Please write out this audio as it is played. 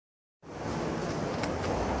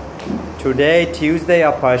Today, Tuesday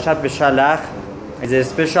of Parashat Bshalach, is a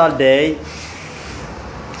special day.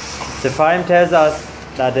 Sefarim tells us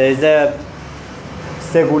that there is a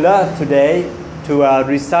Segula today to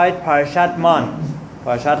recite Parashat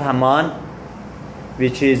Parashat Hamon,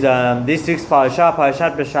 which is this week's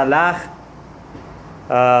Parashat Bshalach,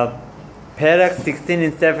 Perek 16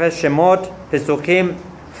 in Sefer Shemot, Pesukim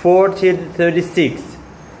 4 till 36.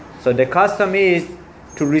 So the custom is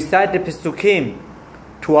to recite the Pesukim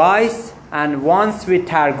twice and once with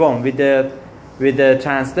Targum, with the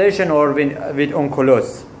translation or with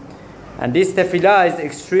Onkelos. And this tefillah is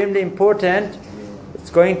extremely important.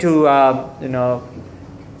 It's going to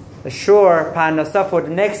assure Parnasah for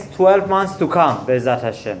the next 12 months to come, Be'ezrat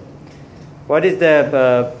Hashem. What is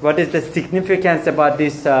the significance about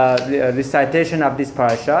this recitation of this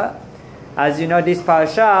parasha? As you know, this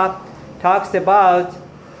parasha talks about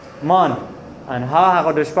man and how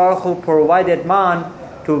HaKadosh Baruch Hu provided man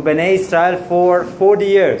to Bnei Israel for 40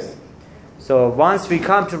 years. So once we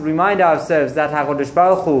come to remind ourselves that HaKadosh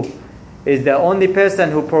Baruch Hu is the only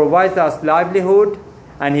person who provides us livelihood,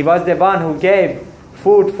 and He was the one who gave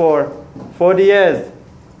food for 40 years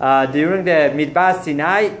during the Midbar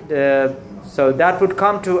Sinai, so that would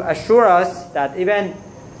come to assure us that even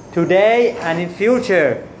today and in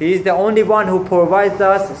future, He is the only one who provides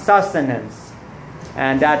us sustenance.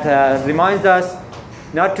 And that reminds us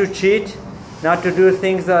not to cheat, not to do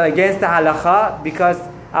things against the halakha, because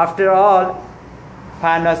after all,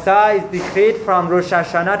 Parnasah is decreed from Rosh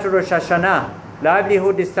Hashanah to Rosh Hashanah.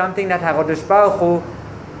 Livelihood is something that HaKadosh Baruch Hu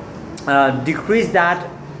decrees that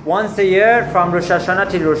once a year from Rosh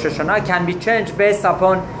Hashanah till Rosh Hashanah, can be changed based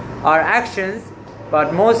upon our actions,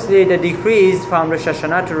 but mostly the decree is from Rosh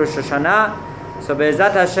Hashanah to Rosh Hashanah. So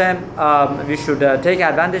Be'ezrat Hashem, we should take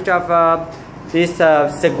advantage of this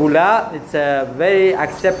Segula. It's a very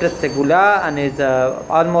accepted Segula, and it's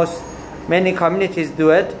almost many communities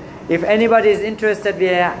do it. If anybody is interested, we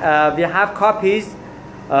have copies,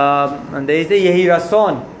 and there is a Yehi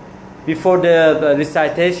Rason before the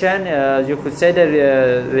recitation. You could say the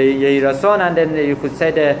Yehi Rason, and then you could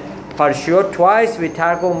say the Parshiyot twice with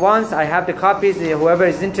Targum once. I have the copies. Whoever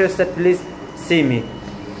is interested, please see me.